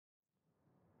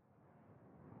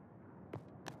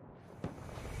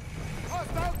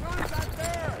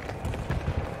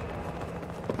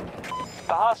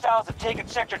The hostiles have taken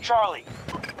Sector Charlie.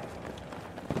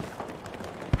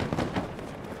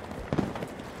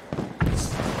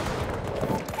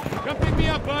 Come pick me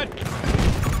up, bud.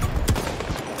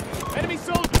 Enemy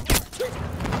soldier.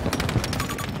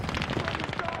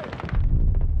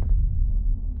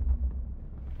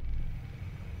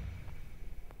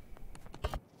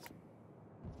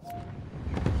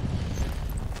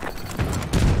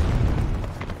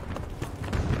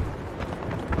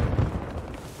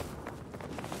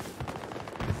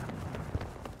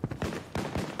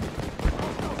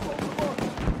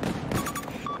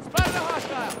 Spotted a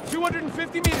hostile.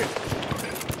 250 meters.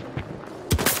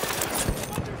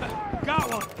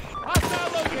 Got one.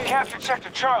 Hostile located. Captured Sector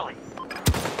Charlie.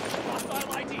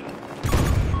 Hostile ID.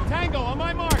 Tango on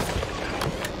my mark.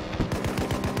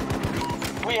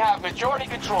 We have majority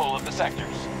control of the sectors.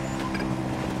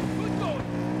 Good going.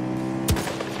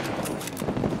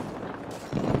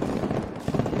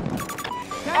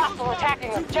 Hostile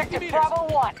attacking objective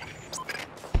Bravo 1.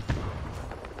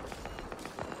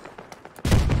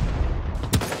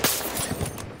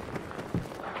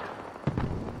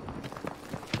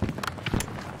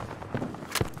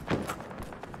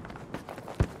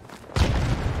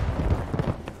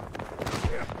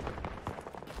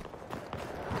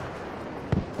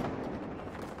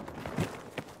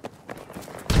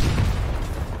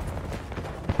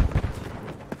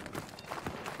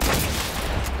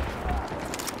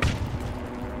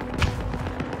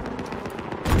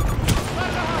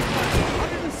 Spotted a hostile.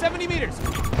 170 meters.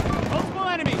 Multiple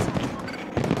enemies.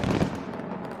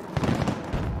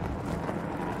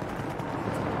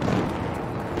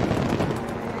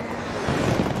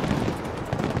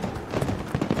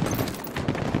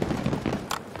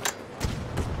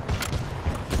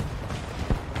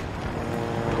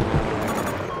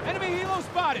 Enemy helo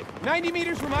spotted. 90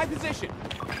 meters from my position.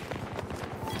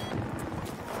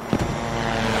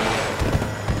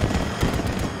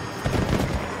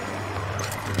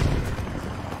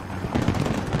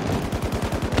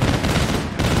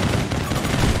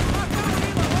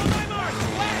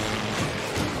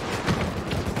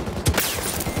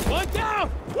 One down!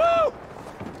 Woo!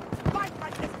 Fight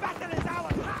like this battle is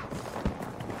our last!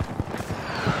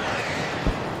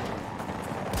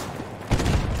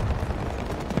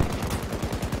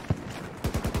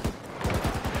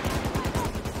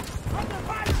 Under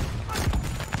fire!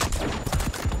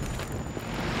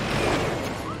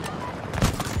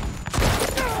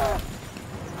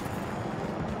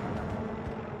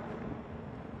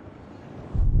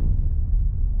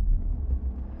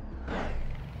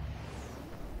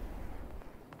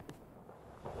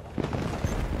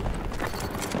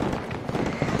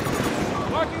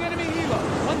 Marking enemy helo.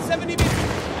 170 meters.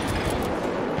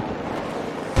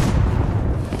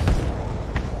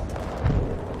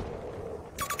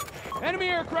 Enemy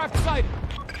aircraft sighted.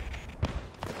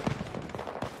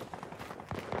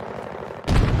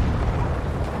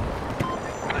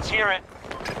 Let's hear it.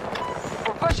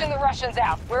 We're pushing the Russians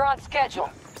out. We're on schedule.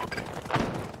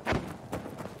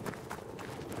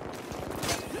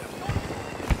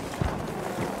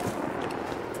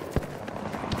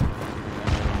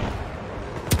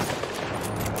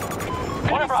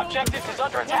 One of our Enemy soldiers. objectives is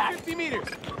under attack. 150 meters.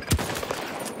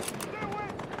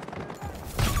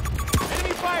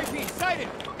 Enemy fire team sighted.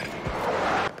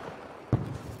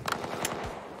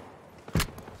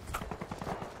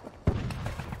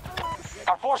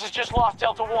 Our forces just lost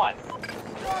Delta 1.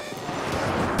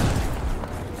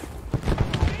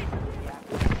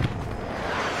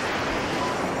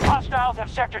 Hostiles have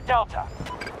Sector Delta.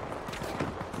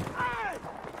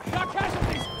 Got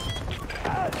casualties.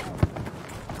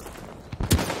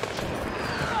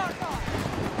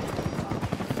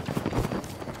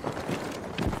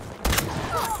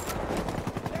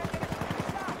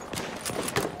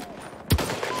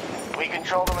 We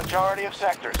control the majority of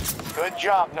sectors. Good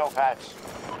job, Nopads.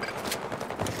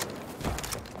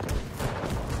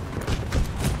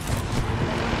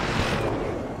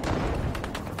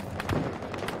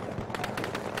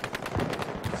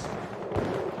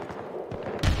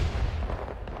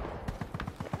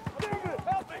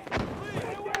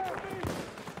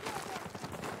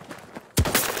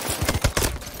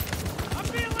 I'm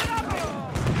being lit up here.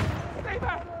 Stay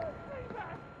back.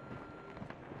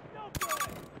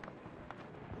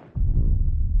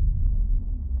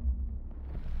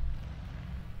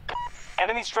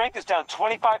 Enemy strength is down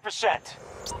 25%.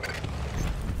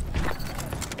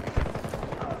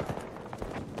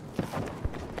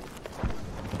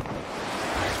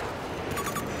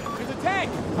 There's a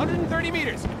tank. 130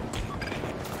 meters.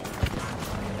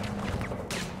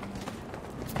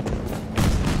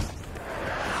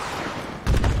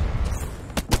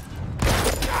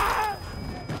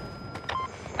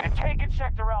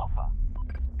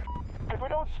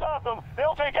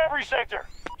 every sector.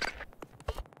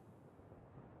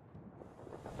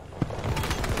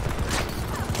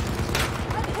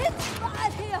 I'm hit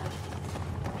right here.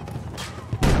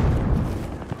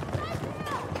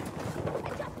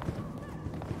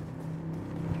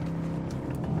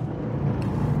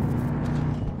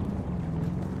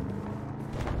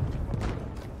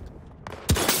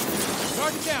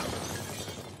 Target down.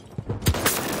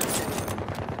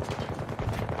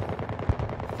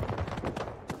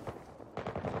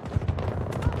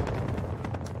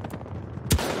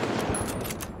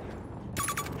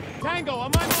 Tango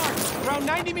on my mark. Around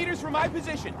 90 meters from my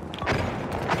position.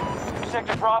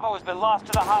 Sector Bravo has been lost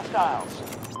to the hostiles.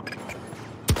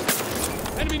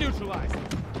 Enemy neutralized.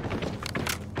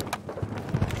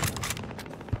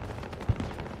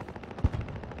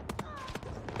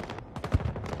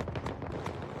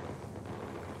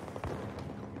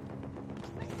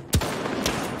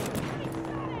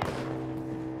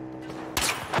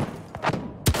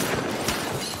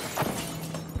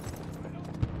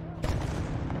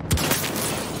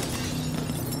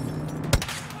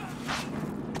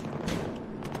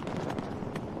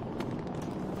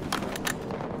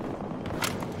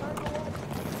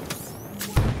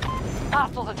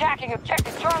 Hostiles attacking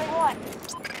objective Charlie 1.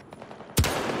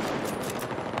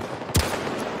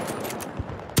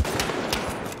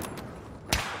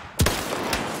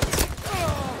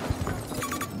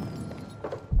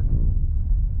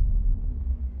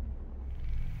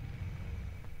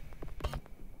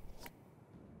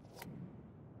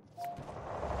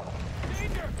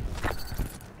 Danger!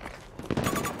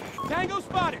 Tango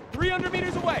spotted. 300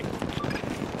 meters away.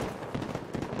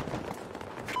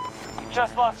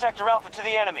 Just lost Sector Alpha to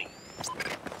the enemy.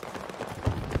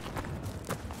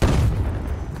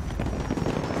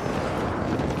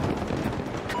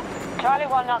 Charlie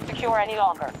 1 not secure any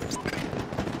longer.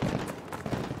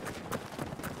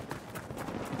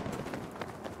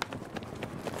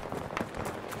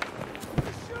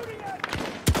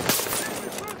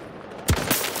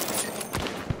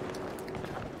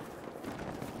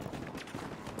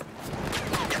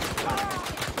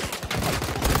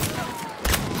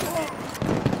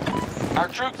 Our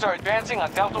troops are advancing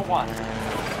on Delta 1.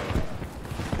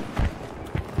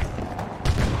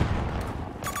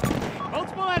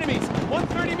 Multiple enemies.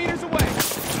 130 meters away.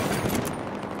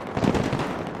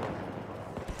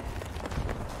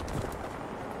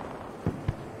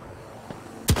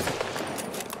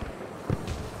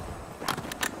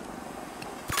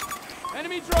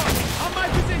 Enemy drone. On my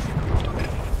position.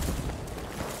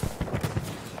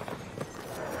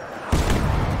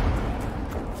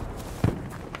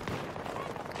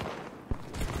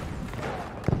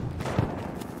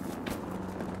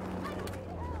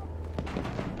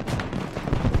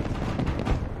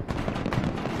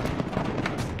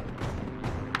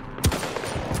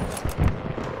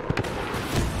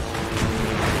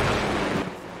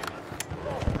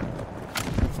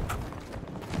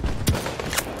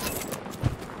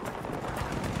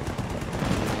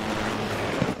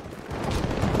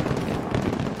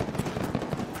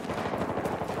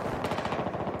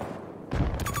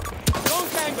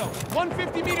 Tango,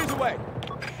 150 meters away.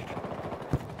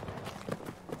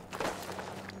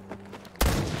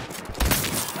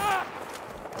 Ah!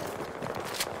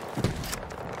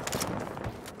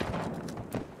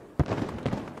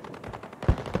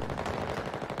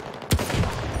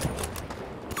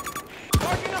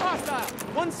 Marking a hostile,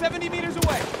 170 meters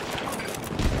away.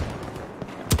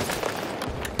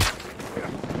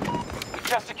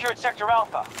 Just secured Sector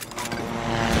Alpha.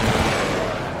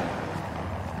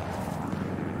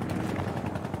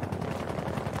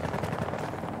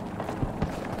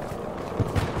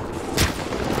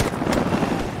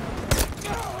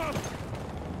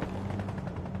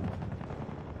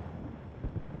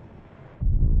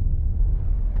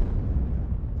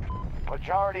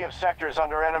 Majority of sectors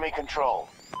under enemy control.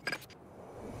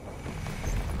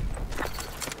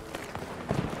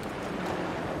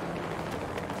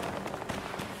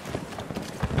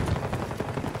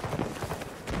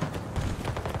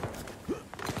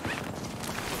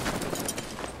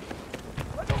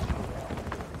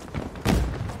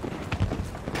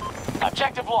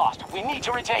 Objective lost. We need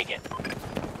to retake it.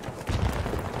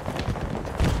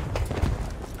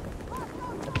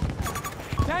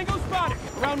 Tango spotted.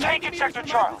 Around Take 90 it, meters Sector from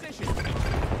my Charlie. position.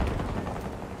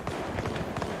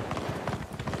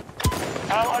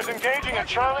 Allies engaging at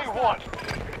Charlie 1.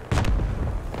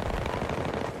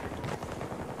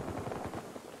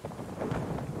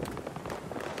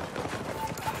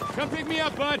 Come pick me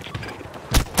up, bud.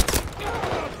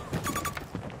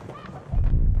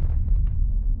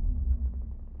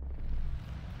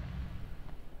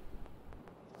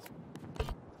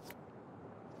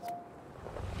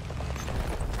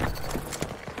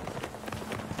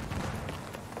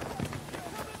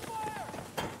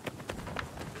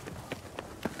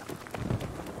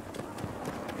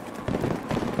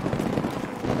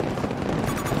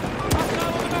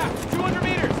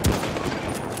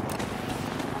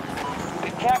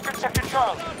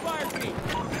 Charlie. Fire team.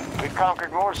 We've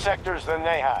conquered more sectors than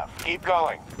they have. Keep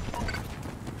going.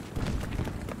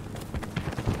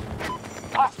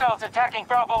 Hostiles attacking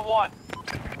Bravo 1.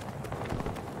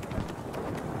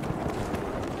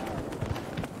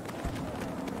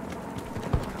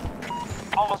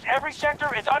 Almost every sector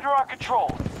is under our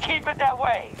control. Keep it that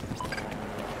way.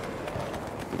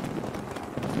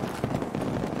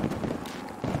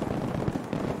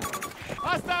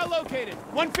 Hostile located.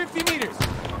 150 meters.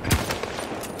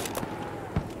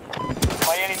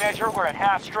 By any measure, we're at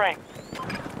half strength.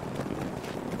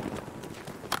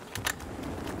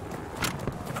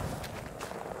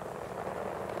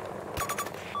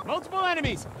 Multiple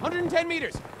enemies. 110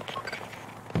 meters.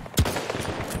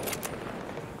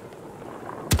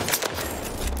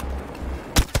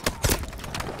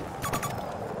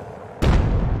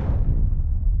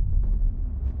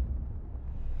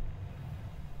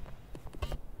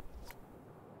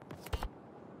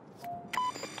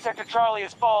 Sector Charlie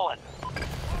has fallen.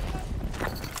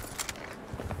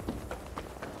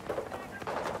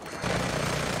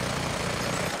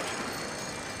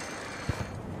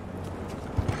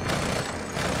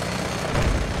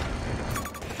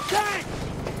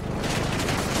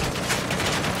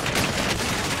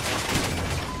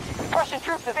 Russian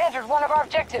troops have entered one of our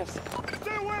objectives.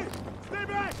 Stay away! Stay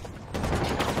back!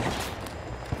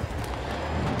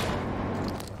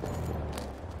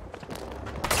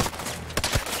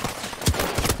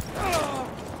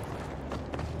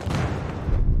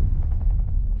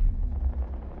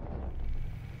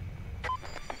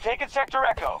 Taken Sector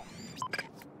Echo.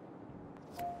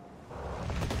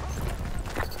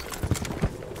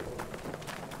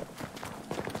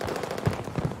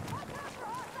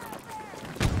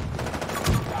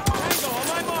 Tango on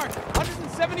my mark.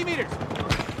 170 meters.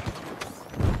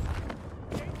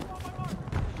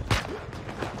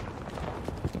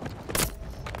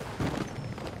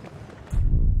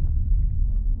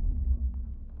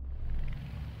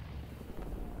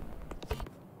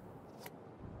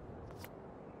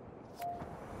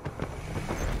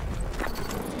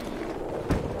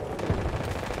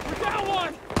 We're down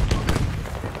one.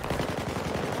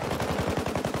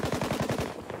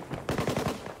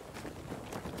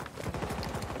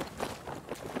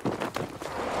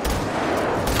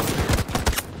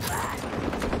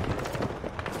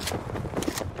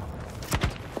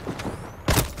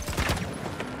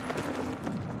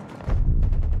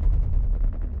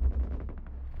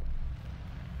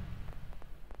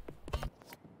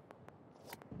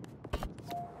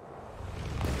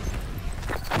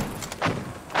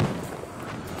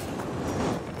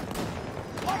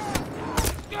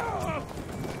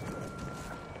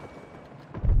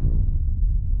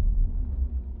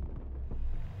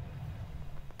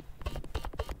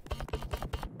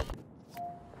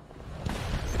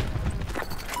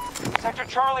 Sector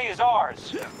Charlie is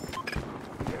ours.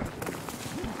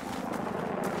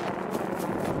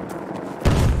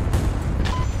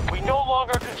 We no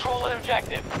longer control an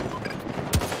objective.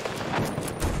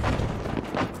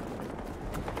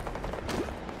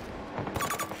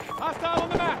 Hostile on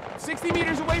the map. 60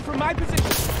 meters away from my position.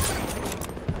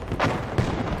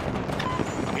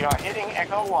 We are hitting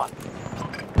Echo 1.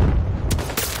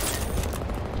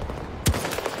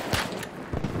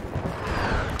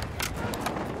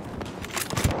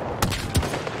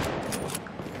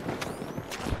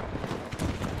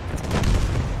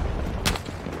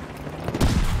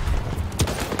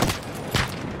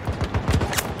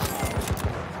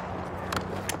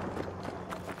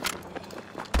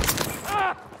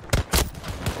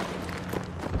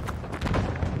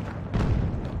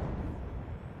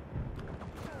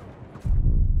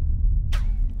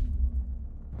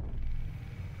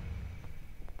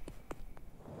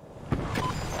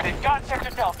 They've got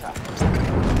Sector Delta.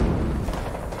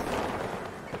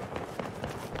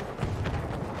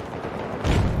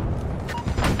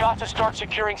 We've got to start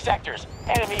securing sectors.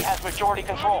 Enemy has majority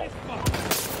control.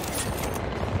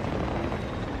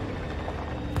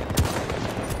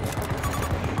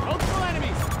 Multiple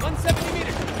enemies. 170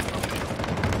 meters.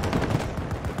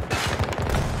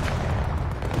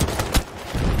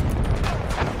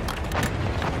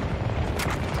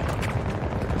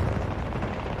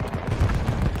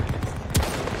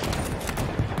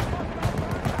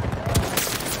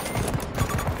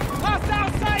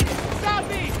 Hostile sighted!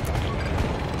 Southeast!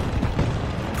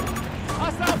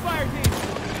 Hostile fire team!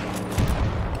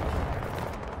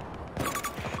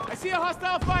 I see a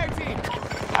hostile fire team!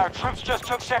 Our troops just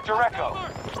took Sector Echo.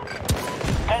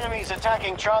 Enemies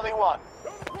attacking Charlie 1.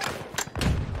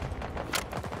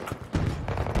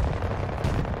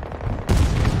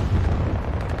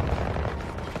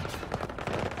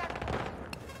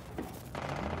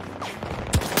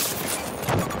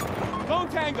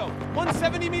 Tango,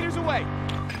 170 meters away.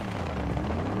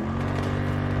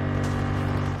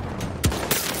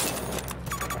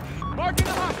 Marking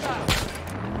the hostile.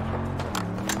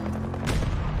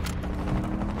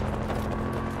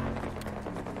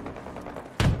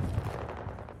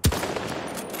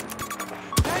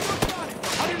 Tango spotted,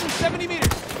 170 meters.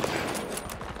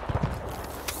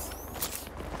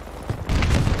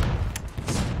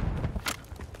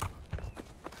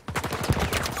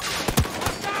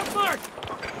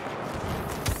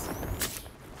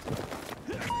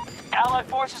 Allied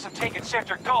forces have taken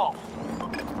Sector GOL.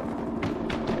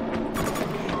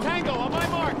 Tango on my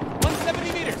mark,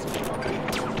 170 meters.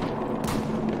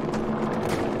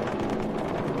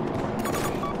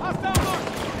 Hostile mark.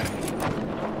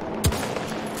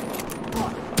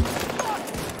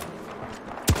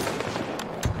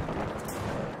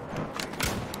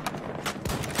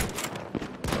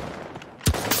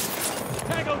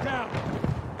 Tango down.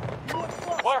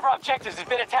 One of our objectives has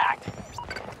been attacked.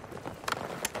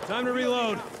 Time to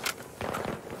reload.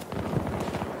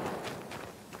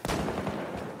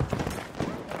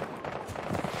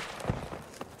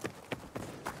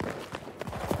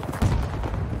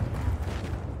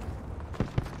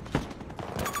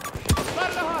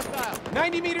 Spotted a hostile.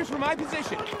 90 meters from my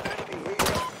position.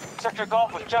 Sector GOL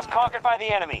was just conquered by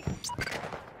the enemy.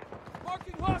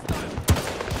 Marking hostile.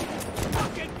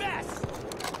 Fucking mess.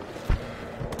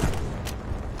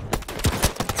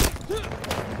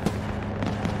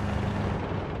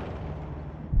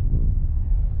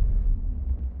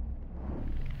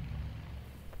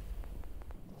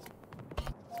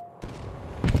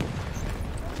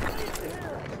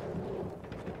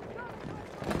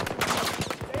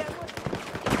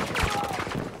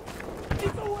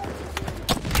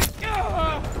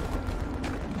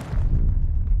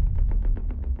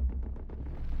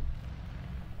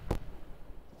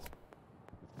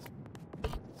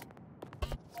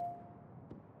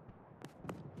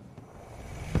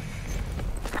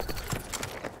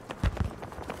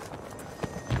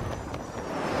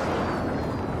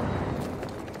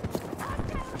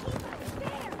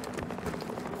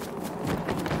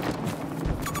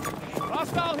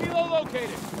 Hostile helo located.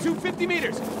 250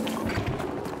 meters.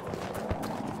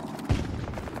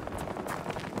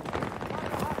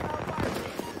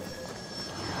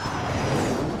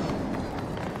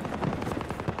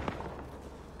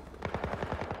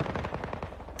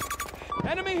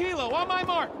 Enemy helo on my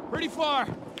mark. Pretty far.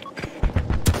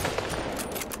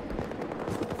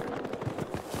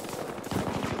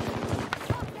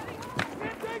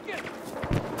 Can't take it.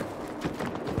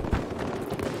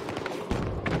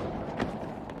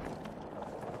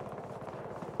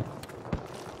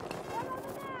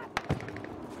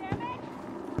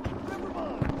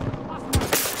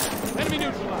 Enemy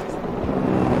neutralized.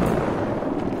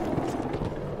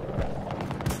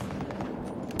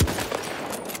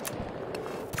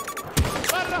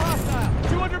 Spotted a hostile.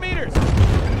 200 meters.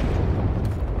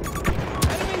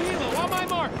 Enemy helo on my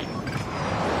mark.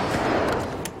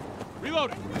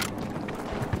 Reloading.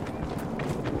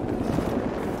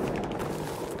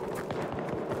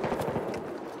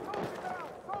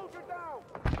 Soldier down!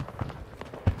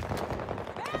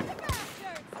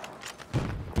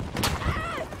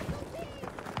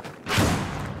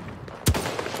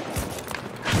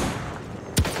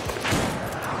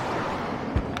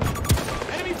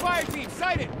 Enemy fire team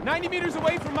sighted. 90 meters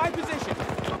away from my position.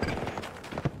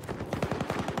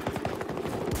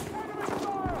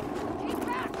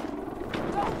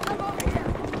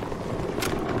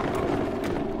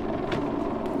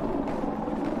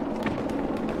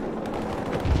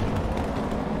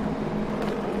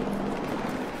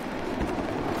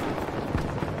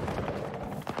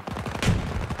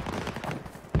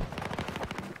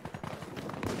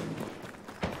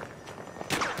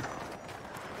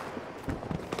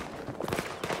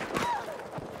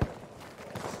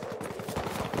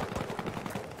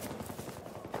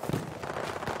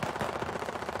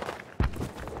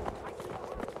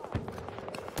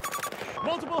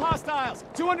 Multiple hostiles,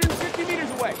 250 meters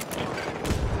away.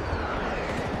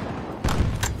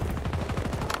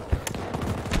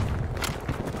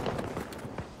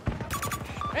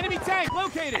 Enemy tank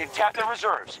located. They've tapped their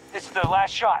reserves. This is their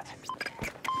last shot.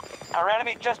 Our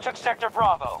enemy just took Sector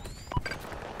Bravo.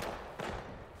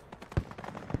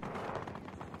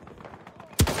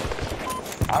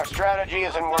 Our strategy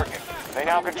isn't working. They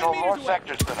now control more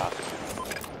sectors than us.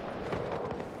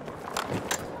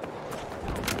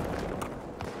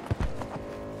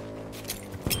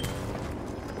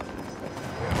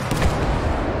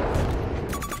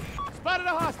 Spotted a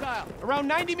hostile, around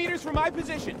 90 meters from my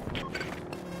position.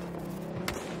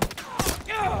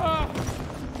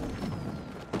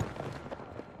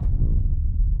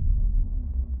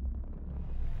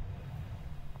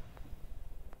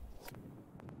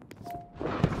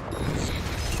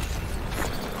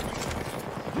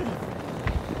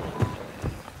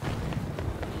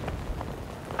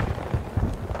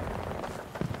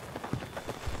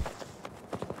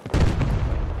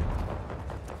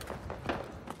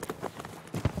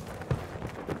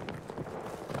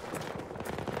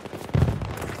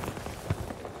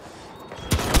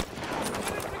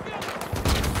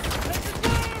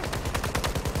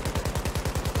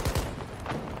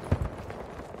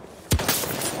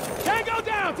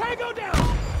 down! Tango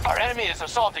down! Our enemy is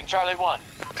assaulting Charlie 1.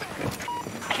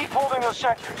 Keep holding those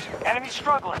sectors. Enemy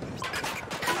struggling.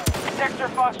 Sector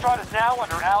Foxtrot is now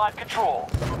under Allied control.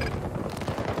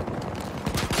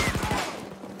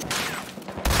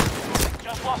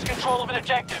 Just lost control of an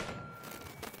objective.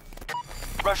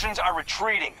 Russians are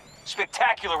retreating.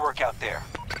 Spectacular work out there.